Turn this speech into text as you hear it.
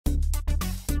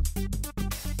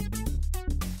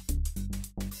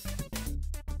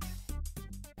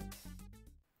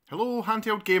Hello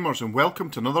handheld gamers and welcome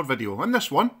to another video. In this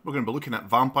one we're going to be looking at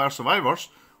Vampire Survivors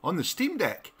on the Steam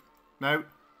Deck. Now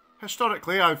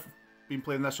historically I've been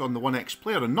playing this on the 1X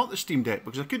player and not the Steam Deck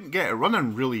because I couldn't get it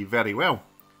running really very well.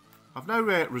 I've now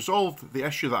resolved the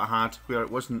issue that I had where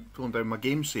it wasn't pulling down my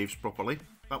game saves properly.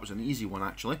 That was an easy one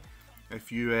actually.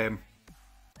 If you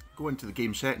go into the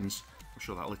game settings, I'll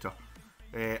show that later.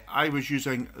 I was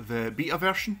using the beta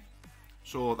version,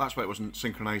 so that's why it wasn't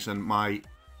synchronising my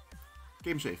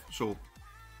game save. So,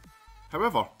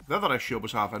 however, the other issue I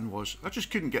was having was I just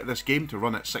couldn't get this game to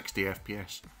run at 60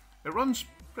 FPS. It runs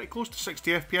pretty close to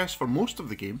 60 FPS for most of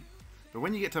the game, but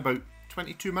when you get to about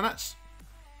 22 minutes,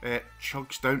 it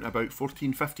chugs down to about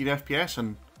 14-15 FPS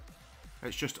and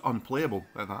it's just unplayable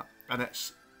at that. And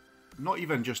it's not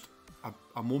even just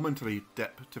a momentary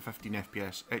dip to 15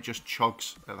 FPS, it just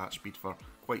chugs at that speed for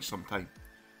quite some time.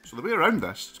 So the way around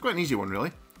this, it's quite an easy one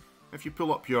really. If you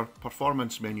pull up your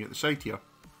performance menu at the side here,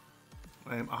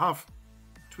 I have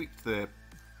tweaked the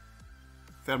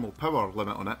thermal power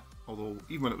limit on it, although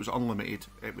even when it was unlimited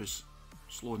it was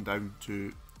slowing down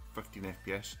to 15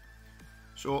 FPS.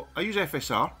 So I use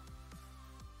FSR,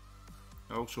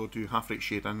 I also do half rate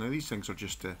shading. Now these things are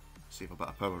just to save a bit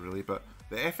of power really, but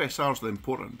the FSR is the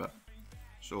important bit.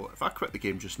 So if I quit the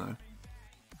game just now,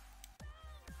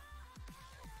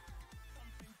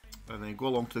 and then go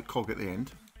along to the cog at the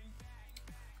end,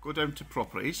 go down to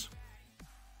properties,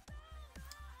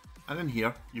 and in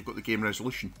here you've got the game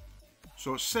resolution.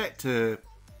 So it's set to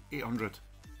 800,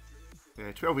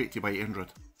 1280 by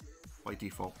 800 by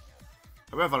default.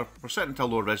 However, we're setting to a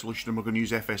lower resolution and we're going to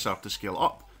use FSR to scale it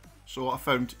up. So I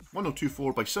found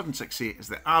 1024 by 768 is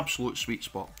the absolute sweet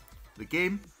spot. The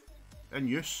game in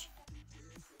use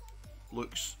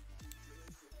looks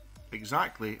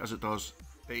exactly as it does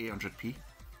at 800p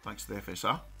thanks to the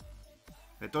FSR.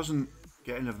 It doesn't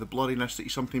get any of the blurriness that you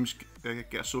sometimes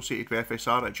get associated with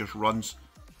FSR. It just runs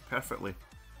perfectly,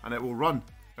 and it will run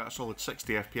at a solid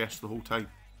 60 FPS the whole time.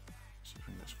 Let's see if I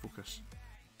can get this focus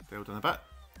dialed in a bit.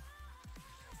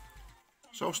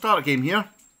 So I'll start a game here.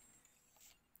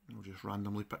 I'll just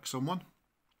randomly pick someone.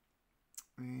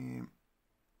 I'm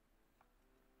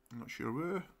not sure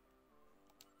where.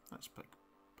 Let's pick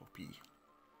Poppy.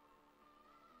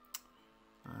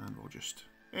 And we'll just,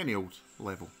 any old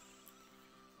level.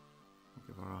 I'll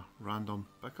give her a random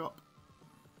pickup.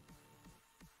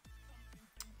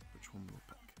 Which one will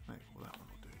pick? Right, well that one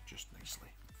will do just nicely.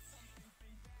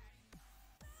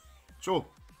 So,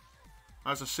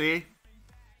 as I say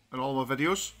in all my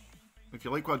videos, if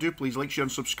you like what I do, please like, share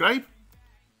and subscribe.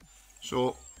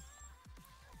 So,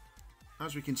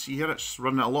 as we can see here, it's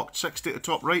running at a locked 60 at the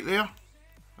top right there.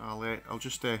 I'll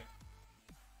just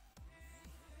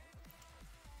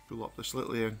pull up the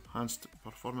slightly enhanced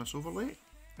performance overlay,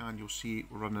 and you'll see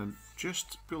we're running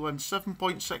just pull in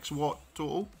 7.6 watt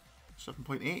total,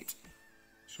 7.8.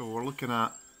 So we're looking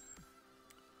at,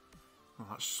 well,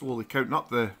 that's slowly counting up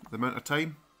the amount of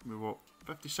time. We've got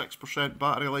 56%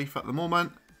 battery life at the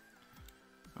moment,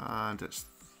 and it's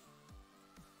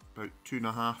about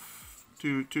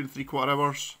 2.75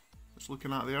 hours it's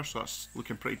looking at there, so that's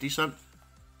looking pretty decent.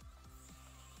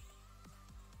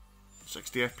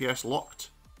 60 FPS locked.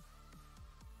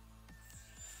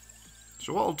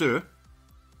 So what I'll do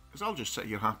is I'll just sit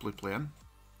here happily playing,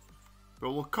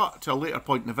 but we'll cut to a later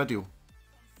point in the video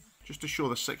just to show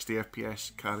the 60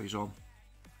 FPS carries on.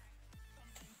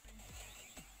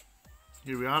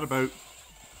 Here we are, about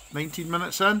 19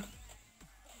 minutes in. The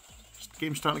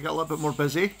game's starting to get a little bit more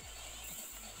busy.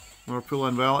 We're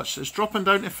pulling well. It's dropping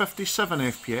down to 57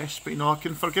 FPS, but you know I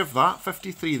can forgive that.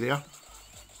 53 there.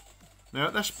 Now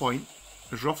at this point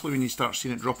is roughly when you start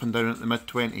seeing it dropping down at the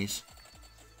mid-20s.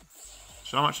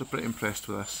 So I'm actually pretty impressed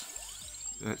with this.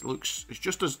 It's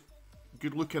just as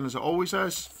good looking as it always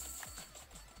is,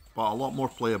 but a lot more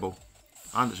playable.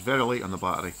 And it's very light on the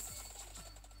battery.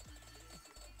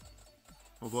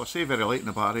 Although I say very light in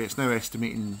the battery, it's now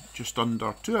estimating just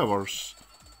under 2 hours.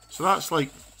 So that's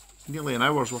like nearly an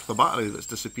hour's worth of battery that's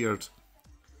disappeared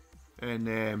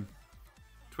in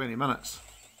 20 minutes.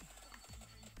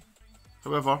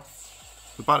 However,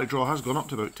 the battery draw has gone up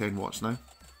to about 10 watts now.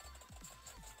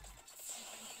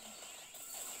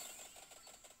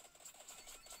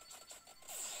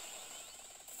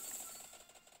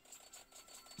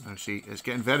 Now see, it's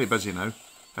getting very busy now.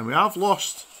 And we have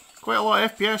lost quite a lot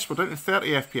of FPS. We're down to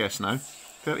 30 FPS now.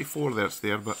 34 there, it's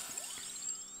there, but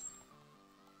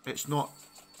it's not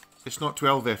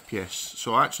 12 FPS.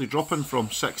 So actually dropping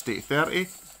from 60 to 30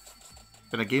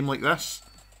 in a game like this,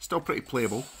 still pretty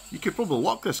playable. You could probably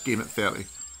lock this game at 30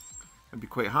 and be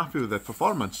quite happy with the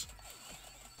performance.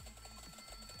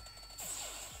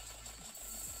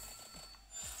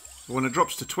 But when it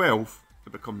drops to 12,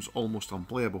 it becomes almost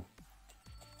unplayable.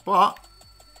 But,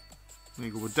 there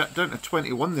you go, we're down to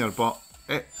 21 there, but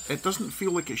it doesn't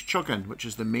feel like it's chugging, which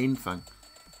is the main thing.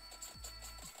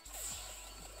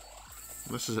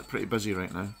 This is pretty busy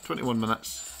right now. 21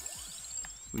 minutes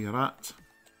we are at.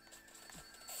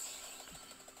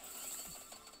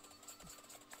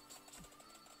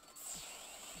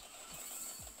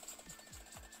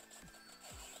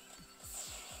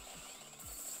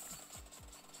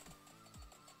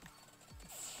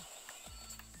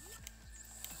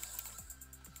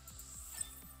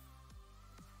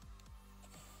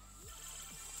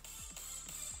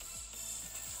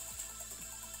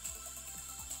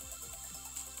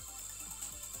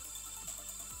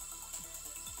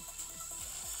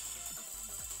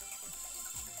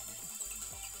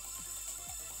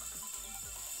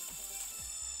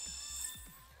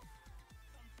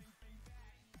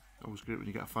 Always great when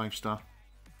you get a 5-star.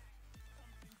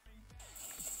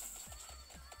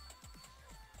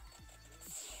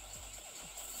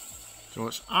 So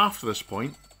it's after this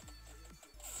point,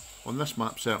 on this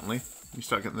map certainly, you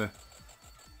start getting the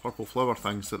purple flower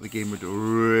things that the game would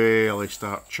really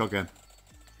start chugging,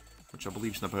 which I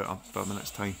believe is in about a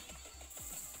minute's time.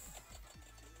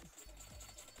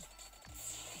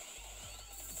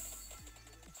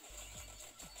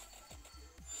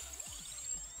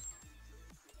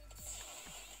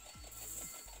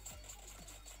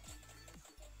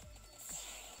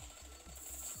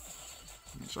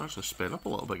 It's actually sped up a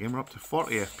little bit again. We're up to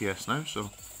 40 FPS now, so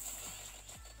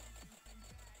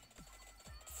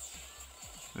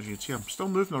as you can see, I'm still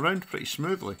moving around pretty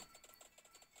smoothly.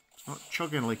 It's not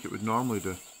chugging like it would normally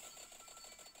do.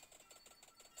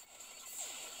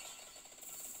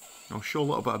 I'll show a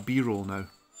little bit of B-roll now,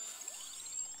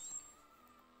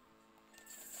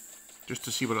 just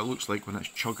to see what it looks like when it's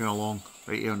chugging along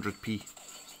at 800p.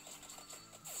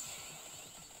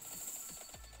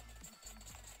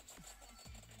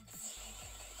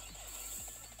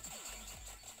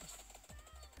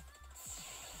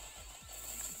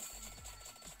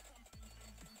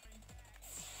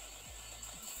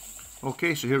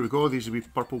 Okay, so here we go, these will be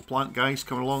purple plant guys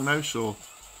coming along now, so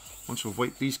once we've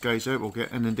wiped these guys out we'll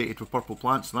get inundated with purple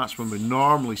plants, and that's when we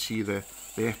normally see the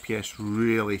FPS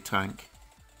really tank.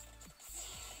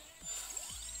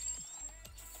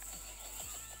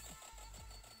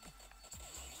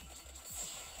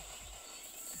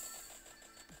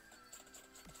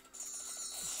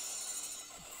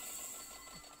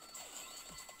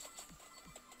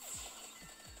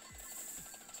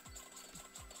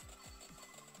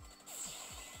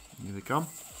 Here they come.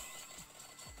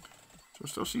 So we're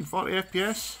still seeing 40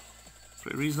 FPS.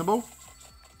 Pretty reasonable.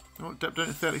 Oh, it dipped down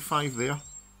to 35 there.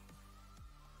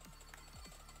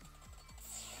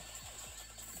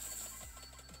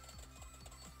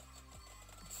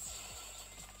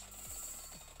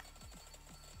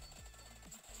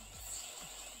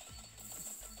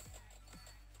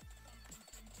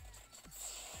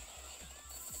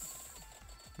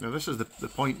 Now this is the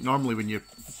point normally when you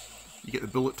get the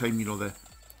bullet time, you know,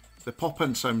 the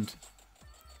pop-in sound,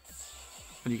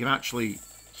 and you can actually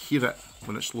hear it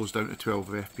when it slows down to 12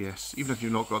 FPS. Even if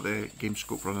you've not got the game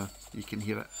scope running, you can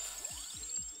hear it.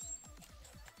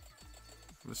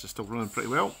 This is still running pretty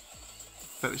well.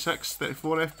 36,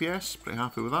 34 FPS, pretty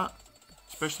happy with that,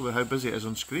 especially with how busy it is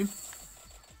on screen.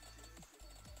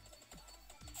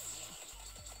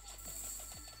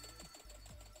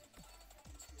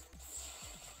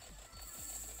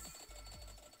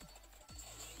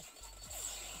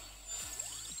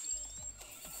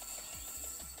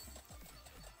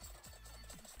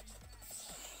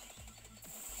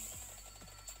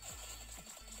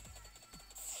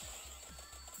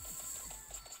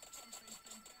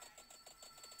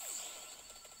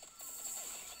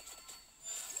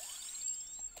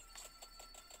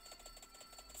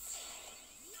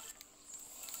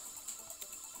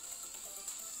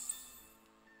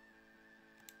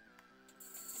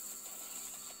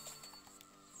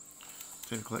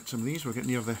 Time to collect some of these, we're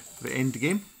getting near the end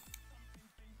game.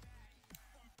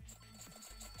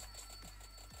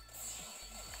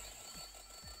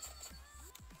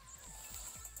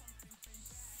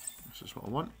 This is what I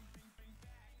want.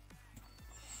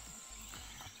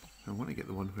 I want to get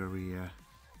the one where we get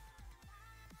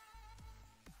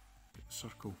the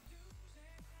circle.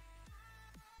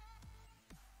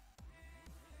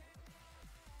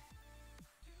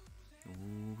 Oh,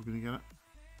 we're going to get it.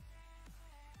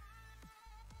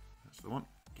 That's the one.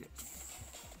 Get.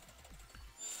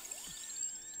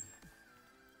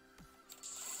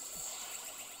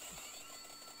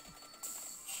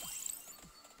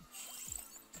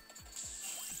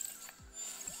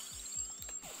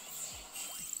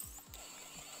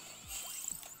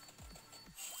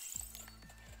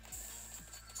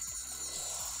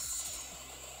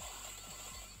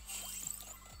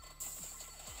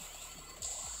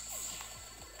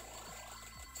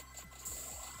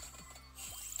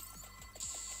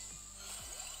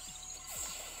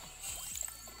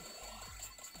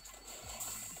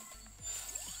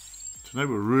 So now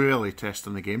we're really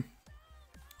testing the game.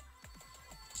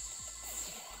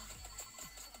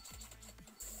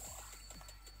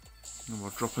 And we're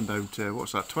dropping down to,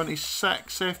 what's that,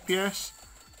 26 FPS?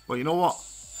 Well, you know what?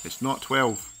 It's not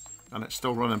 12, and it's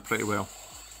still running pretty well.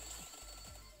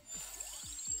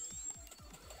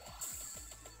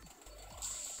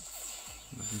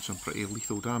 We're doing some pretty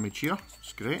lethal damage here.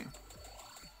 It's great.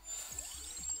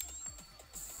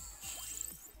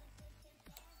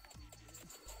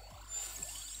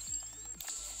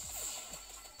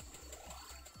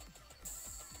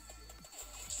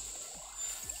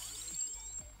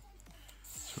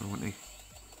 So I want to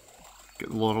get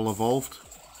the Laurel evolved.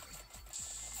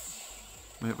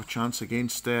 Might have a chance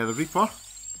against the Reaper.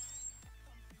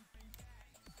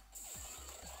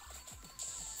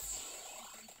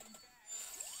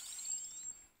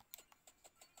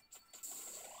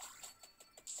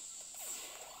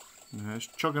 Now it's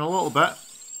chugging a little bit,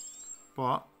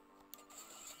 but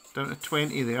down to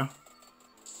 20 there.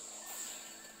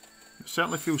 It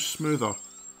certainly feels smoother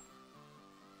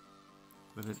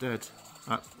than it did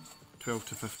at 12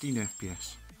 to 15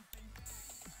 FPS.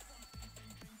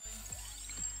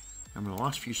 And in the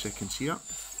last few seconds here,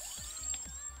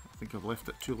 I think I've left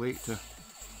it too late to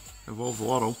evolve the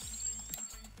Laurel.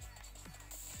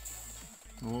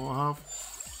 Oh, I have.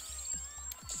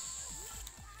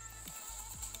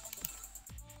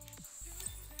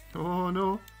 Oh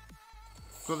no,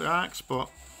 got the axe, but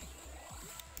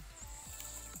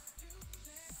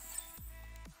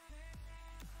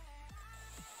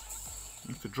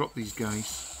I have to drop these guys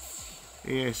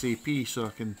ASAP so I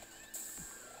can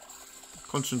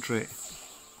concentrate.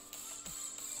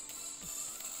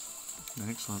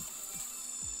 Excellent.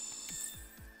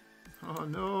 Oh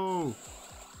no!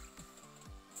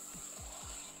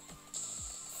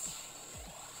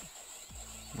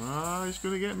 Ah, he's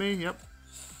going to get me, yep.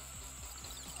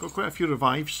 Got quite a few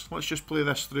revives. Let's just play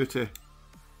this through to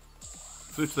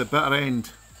the bitter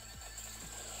end.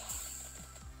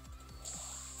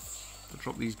 To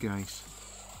drop these guys.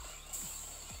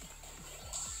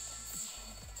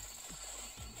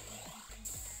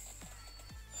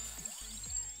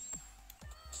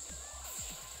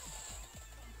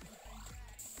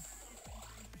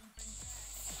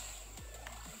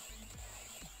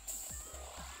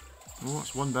 Oh,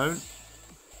 that's one down.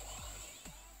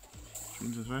 Which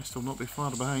means the rest will not be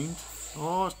far behind.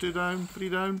 Oh, it's 2 down, 3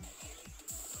 down.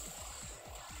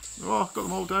 Oh, got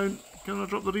them all down. Can I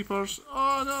drop the Reapers?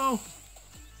 Oh no!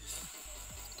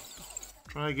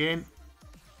 Try again.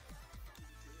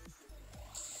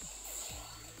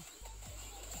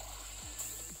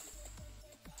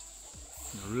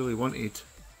 I really wanted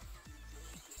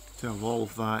to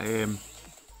evolve that.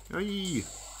 Aye.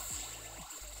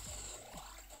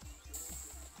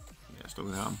 Yeah, it's not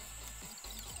going to happen.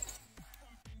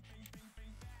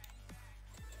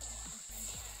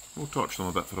 We'll torch them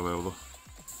a bit for a while though.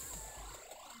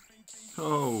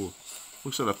 Oh,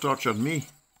 looks like they've tortured me.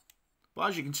 But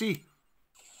as you can see,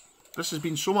 this has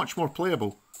been so much more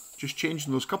playable. Just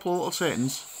changing those couple of little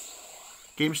settings.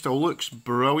 Game still looks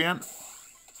brilliant.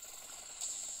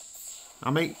 I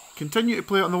might continue to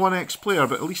play it on the 1X player,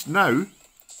 but at least now,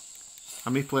 I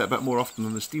may play it a bit more often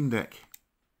on the Steam Deck.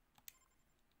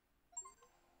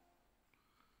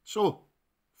 So,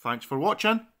 thanks for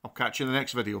watching. I'll catch you in the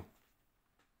next video.